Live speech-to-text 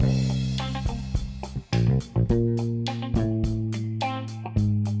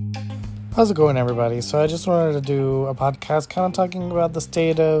How's it going, everybody? So I just wanted to do a podcast kind of talking about the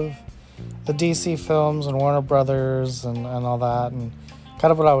state of the DC films and Warner Brothers and all that, and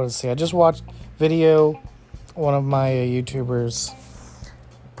kind of what I would say. I just watched video one of my YouTubers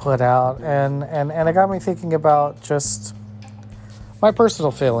put out, and it got me thinking about just my personal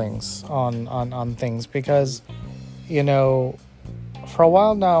feelings on things, because, you know, for a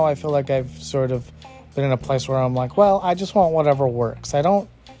while now, I feel like I've sort of been in a place where I'm like, well, I just want whatever works. I don't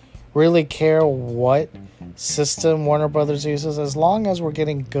really care what system Warner Brothers uses, as long as we're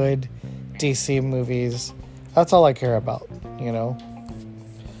getting good DC movies. That's all I care about, you know.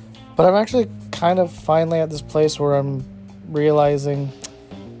 But I'm actually kind of finally at this place where I'm realizing,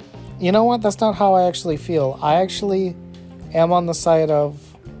 you know what, that's not how I actually feel. I actually am on the side of,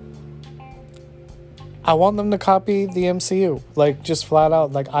 I want them to copy the MCU, like, just flat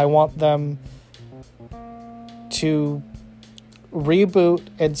out. Like, I want them to reboot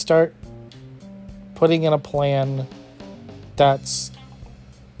and start putting in a plan that's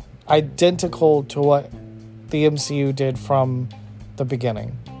identical to what the MCU did from the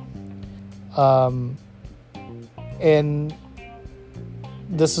beginning. And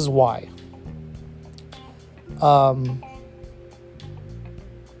this is why.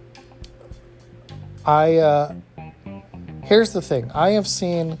 Here's the thing. I have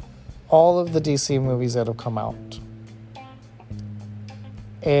seen all of the DC movies that have come out.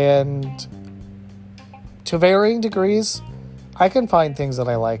 And to varying degrees, I can find things that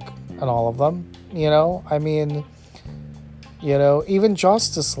I like in all of them, you know? I mean, you know, even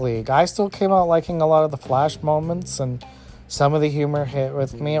Justice League, I still came out liking a lot of the Flash moments, and some of the humor hit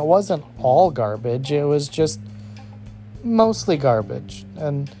with me. It wasn't all garbage, it was just mostly garbage.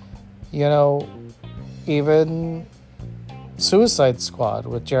 And, you know, even Suicide Squad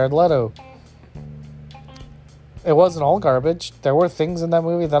with Jared Leto, it wasn't all garbage. There were things in that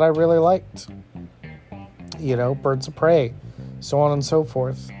movie that I really liked. You know, Birds of Prey, so on and so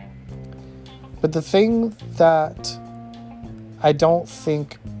forth. But the thing that I don't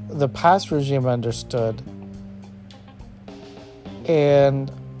think the past regime understood,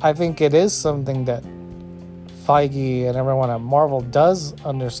 and I think it is something that Feige and everyone at Marvel does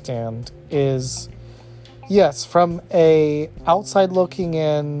understand, is, yes, from a outside looking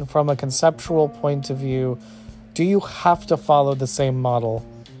in, from a conceptual point of view, do you have to follow the same model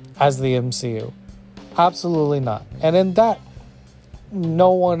as the MCU? Absolutely not. And in that,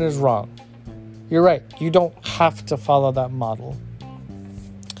 no one is wrong. You're right. You don't have to follow that model.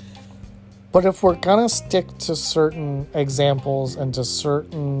 But if we're going to stick to certain examples and to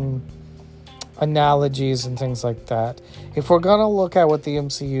certain analogies and things like that, if we're going to look at what the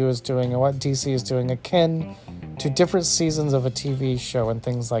MCU is doing and what DC is doing, akin to different seasons of a TV show and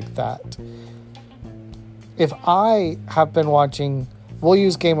things like that, if I have been watching, we'll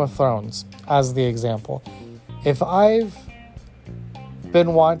use Game of Thrones as the example. If I've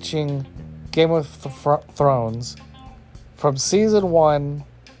been watching Game of Thrones from season 1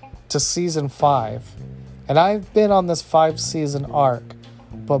 to season 5, and I've been on this 5-season arc,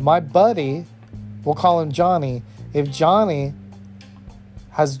 but my buddy, we'll call him Johnny, if Johnny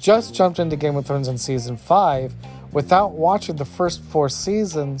has just jumped into Game of Thrones in season 5 without watching the first 4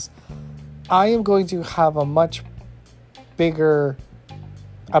 seasons, I am going to have a much bigger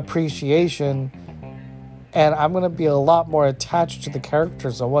appreciation, and I'm going to be a lot more attached to the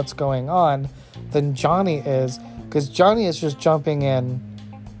characters and what's going on than Johnny is, because Johnny is just jumping in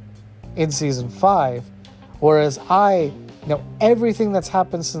season 5, whereas I know everything that's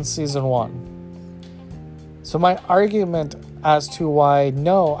happened since season 1. So my argument as to why,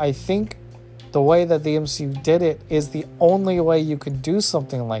 no, I think the way that the MCU did it is the only way you could do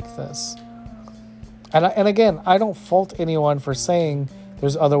something like this. And again, I don't fault anyone for saying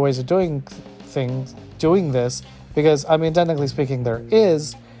there's other ways of doing this, because, I mean, technically speaking, there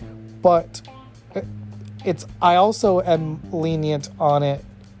is, but I also am lenient on it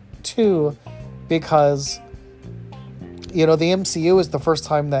too, because, you know, the MCU is the first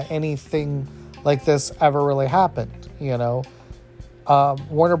time that anything like this ever really happened, you know.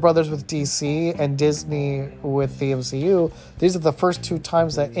 Warner Brothers with DC and Disney with the MCU, these are the first 2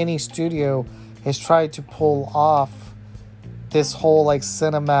 times that any studio has tried to pull off this whole, like,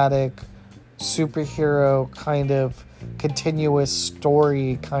 cinematic superhero kind of continuous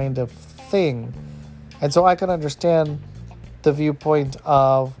story kind of thing. And so I can understand the viewpoint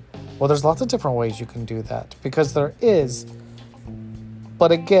of, well, there's lots of different ways you can do that, because there is.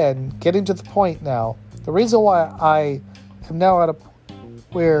 But again, getting to the point now, the reason why I am now at a point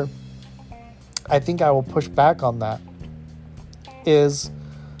where I think I will push back on that is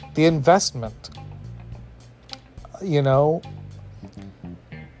the investment. You know,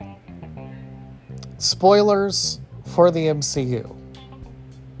 spoilers for the MCU.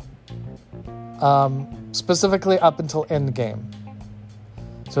 Specifically up until Endgame.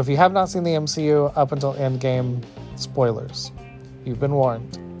 So if you have not seen the MCU up until Endgame, spoilers. You've been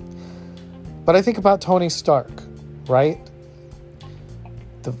warned. But I think about Tony Stark, right?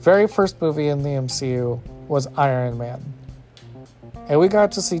 The very first movie in the MCU was Iron Man. And we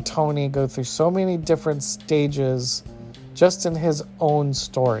got to see Tony go through so many different stages just in his own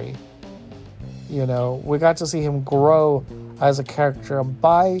story. You know, we got to see him grow as a character. And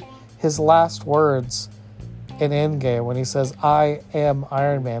by his last words in Endgame, when he says, "I am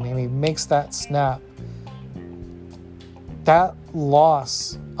Iron Man," and he makes that snap, that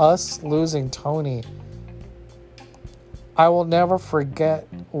loss, us losing Tony, I will never forget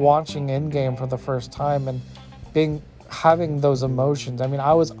watching Endgame for the first time and having those emotions. I mean,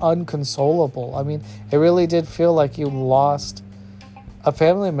 I was unconsolable. I mean, it really did feel like you lost a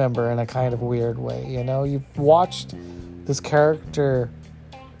family member in a kind of weird way. You know, you watched this character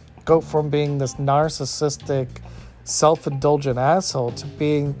go from being this narcissistic, self-indulgent asshole to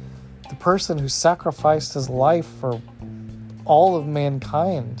being the person who sacrificed his life for all of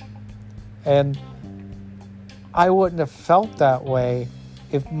mankind. And I wouldn't have felt that way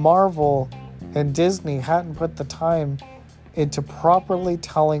if Marvel and Disney hadn't put the time into properly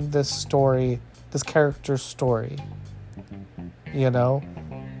telling this story, this character's story. You know,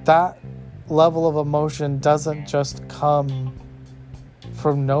 that level of emotion doesn't just come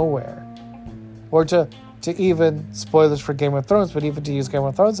from nowhere. Or to even, spoilers for Game of Thrones, but even to use Game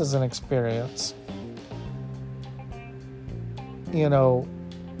of Thrones as an experience. You know,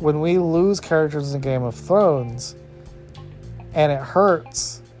 when we lose characters in Game of Thrones and it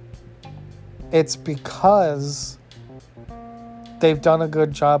hurts, it's because they've done a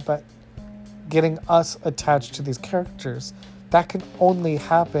good job at getting us attached to these characters. That can only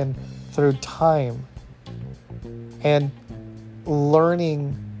happen through time and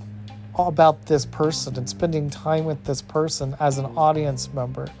learning about this person and spending time with this person as an audience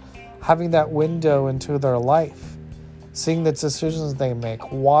member, having that window into their life, seeing the decisions they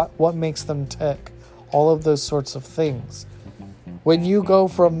make, what makes them tick, all of those sorts of things. When you go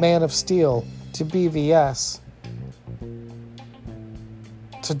from Man of Steel to BVS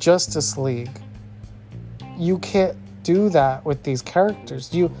to Justice League, you can't do that with these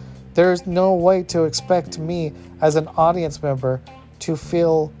characters. There's no way to expect me as an audience member to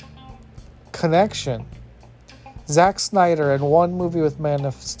feel connection. Zack Snyder in one movie with Man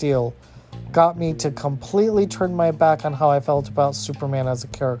of Steel got me to completely turn my back on how I felt about Superman as a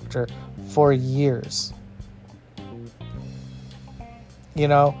character for years. You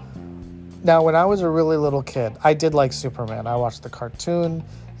know, now when I was a really little kid, I did like Superman. I watched the cartoon.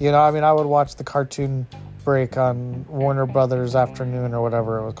 You know, I mean, I would watch the cartoon break on Warner Brothers Afternoon or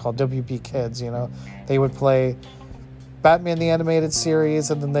whatever it was called, WB Kids, you know. They would play Batman the Animated Series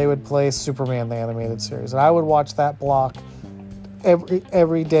and then they would play Superman the Animated Series. And I would watch that block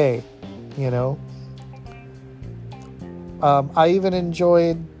every day, you know. I even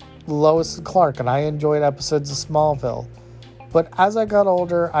enjoyed Lois and Clark, and I enjoyed episodes of Smallville. But as I got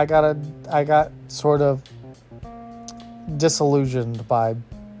older, I got sort of disillusioned by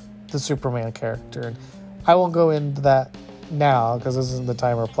the Superman character. And I won't go into that now because this isn't the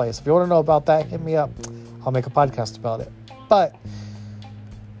time or place. If you want to know about that, hit me up. I'll make a podcast about it. But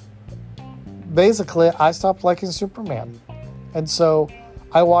basically, I stopped liking Superman. And so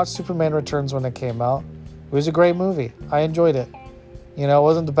I watched Superman Returns when it came out. It was a great movie. I enjoyed it. You know, it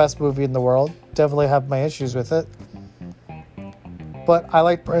wasn't the best movie in the world. Definitely have my issues with it. But I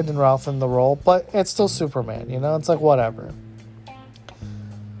like Brandon Routh in the role. But it's still Superman, you know? It's like, whatever.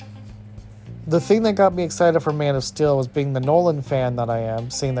 The thing that got me excited for Man of Steel was being the Nolan fan that I am,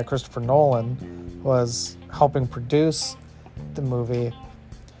 seeing that Christopher Nolan was helping produce the movie.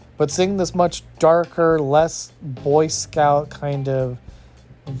 But seeing this much darker, less Boy Scout kind of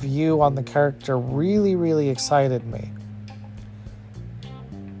view on the character really, really excited me.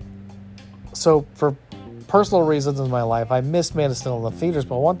 So for personal reasons in my life, I missed Man of Steel in the theaters,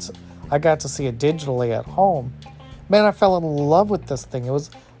 but once I got to see it digitally at home, man, I fell in love with this thing. It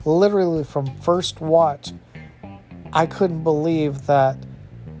was literally from first watch, I couldn't believe that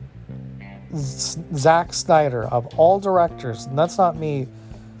Zack Snyder, of all directors, and that's not me,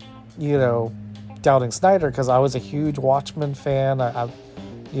 you know, doubting Snyder, because I was a huge Watchmen fan. I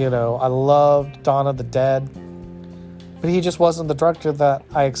loved Dawn of the Dead, but he just wasn't the director that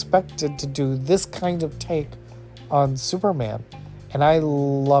I expected to do this kind of take on Superman, and I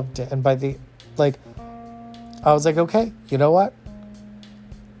loved it. And I was like, okay, you know what?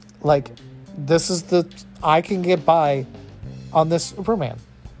 Like, I can get by on this Superman.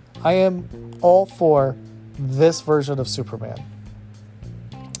 I am all for this version of Superman.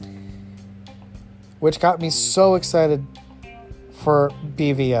 Which got me so excited for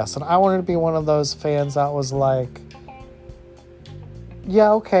BVS. And I wanted to be one of those fans that was like,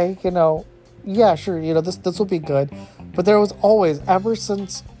 yeah, okay, yeah, sure, this will be good. But there was always, ever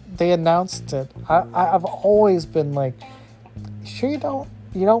since they announced it, I've always been like, sure you don't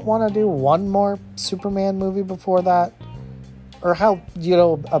want to do one more Superman movie before that? Or how,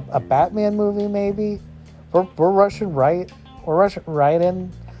 a Batman movie maybe? We're rushing right. We're rushing right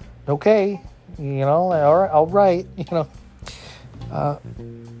in. Okay. All right.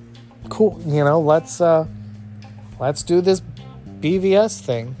 Cool. Let's do this BVS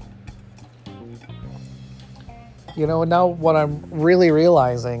thing. And now what I'm really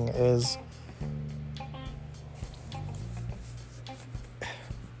realizing is,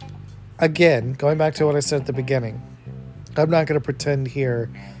 again, going back to what I said at the beginning, I'm not going to pretend here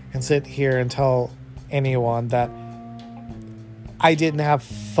and sit here and tell anyone that I didn't have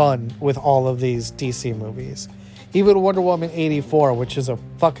fun with all of these DC movies. Even Wonder Woman 84, which is a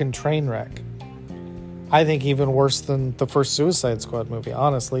fucking train wreck. I think even worse than the first Suicide Squad movie,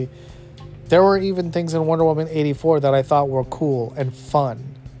 honestly. There were even things in Wonder Woman 84 that I thought were cool and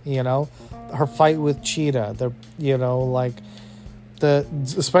fun, Her fight with Cheetah,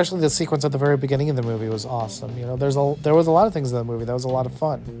 especially the sequence at the very beginning of the movie was awesome. There was a lot of things in the movie that was a lot of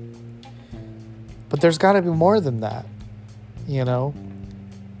fun. But there's got to be more than that,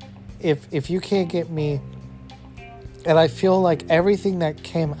 If you can't get me, and I feel like everything that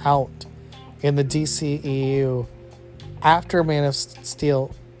came out in the DCEU after Man of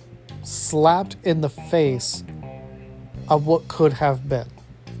Steel slapped in the face of what could have been,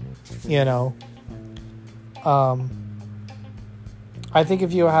 I think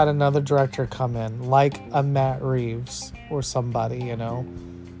if you had another director come in, like a Matt Reeves or somebody, I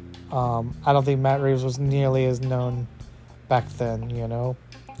don't think Matt Reeves was nearly as known back then,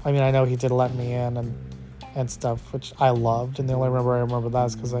 I mean, I know he did Let Me In and stuff, which I loved, and the only I remember that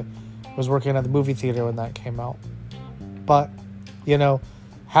is because I was working at the movie theater when that came out. But,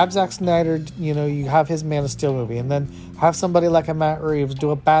 have Zack Snyder, you have his Man of Steel movie, and then have somebody like a Matt Reeves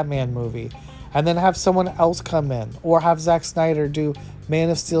do a Batman movie, and then have someone else come in, or have Zack Snyder do Man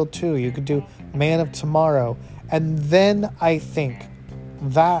of Steel 2. You could do Man of Tomorrow, and then I think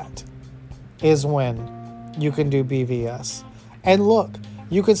that is when you can do BVS. And look,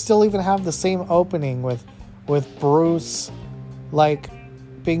 you could still even have the same opening with Bruce,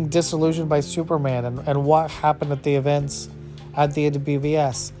 being disillusioned by Superman and what happened at the events at the end of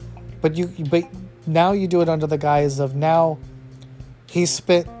BVS. But now you do it under the guise of, now he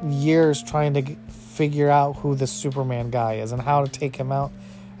spent years trying to figure out who the Superman guy is and how to take him out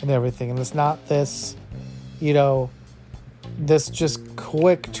and everything. And it's not this, this just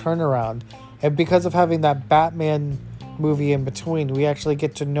quick turnaround. And because of having that Batman movie in between, we actually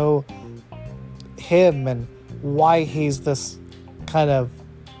get to know him and why he's this kind of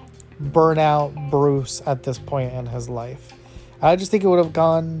burnout Bruce at this point in his life. I just think it would have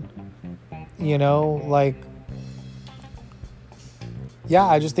gone, yeah,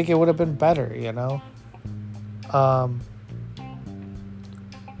 I just think it would have been better, yeah, I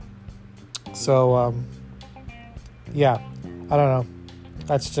don't know.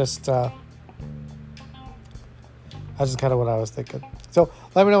 That's just kind of what I was thinking. So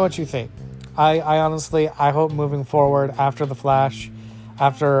let me know what you think. I honestly, I hope moving forward after The Flash,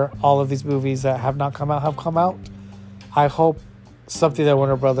 after all of these movies that have not come out, I hope something that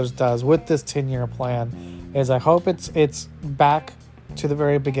Warner Brothers does with this 10-year plan is, I hope it's back to the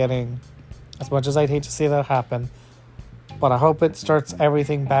very beginning, as much as I'd hate to see that happen, but I hope it starts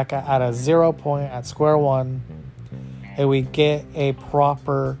everything back at a 0 point, at square one, and we get a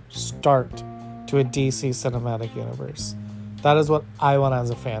proper start to a DC cinematic universe. That is what I want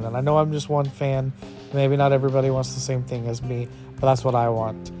as a fan, and I know I'm just one fan. Maybe not everybody wants the same thing as me, but that's what I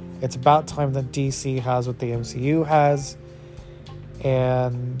want. It's about time that DC has what the MCU has,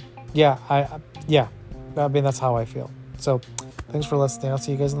 and I mean, that's how I feel. So thanks for listening. I'll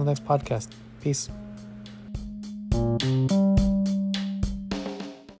see you guys in the next podcast. Peace.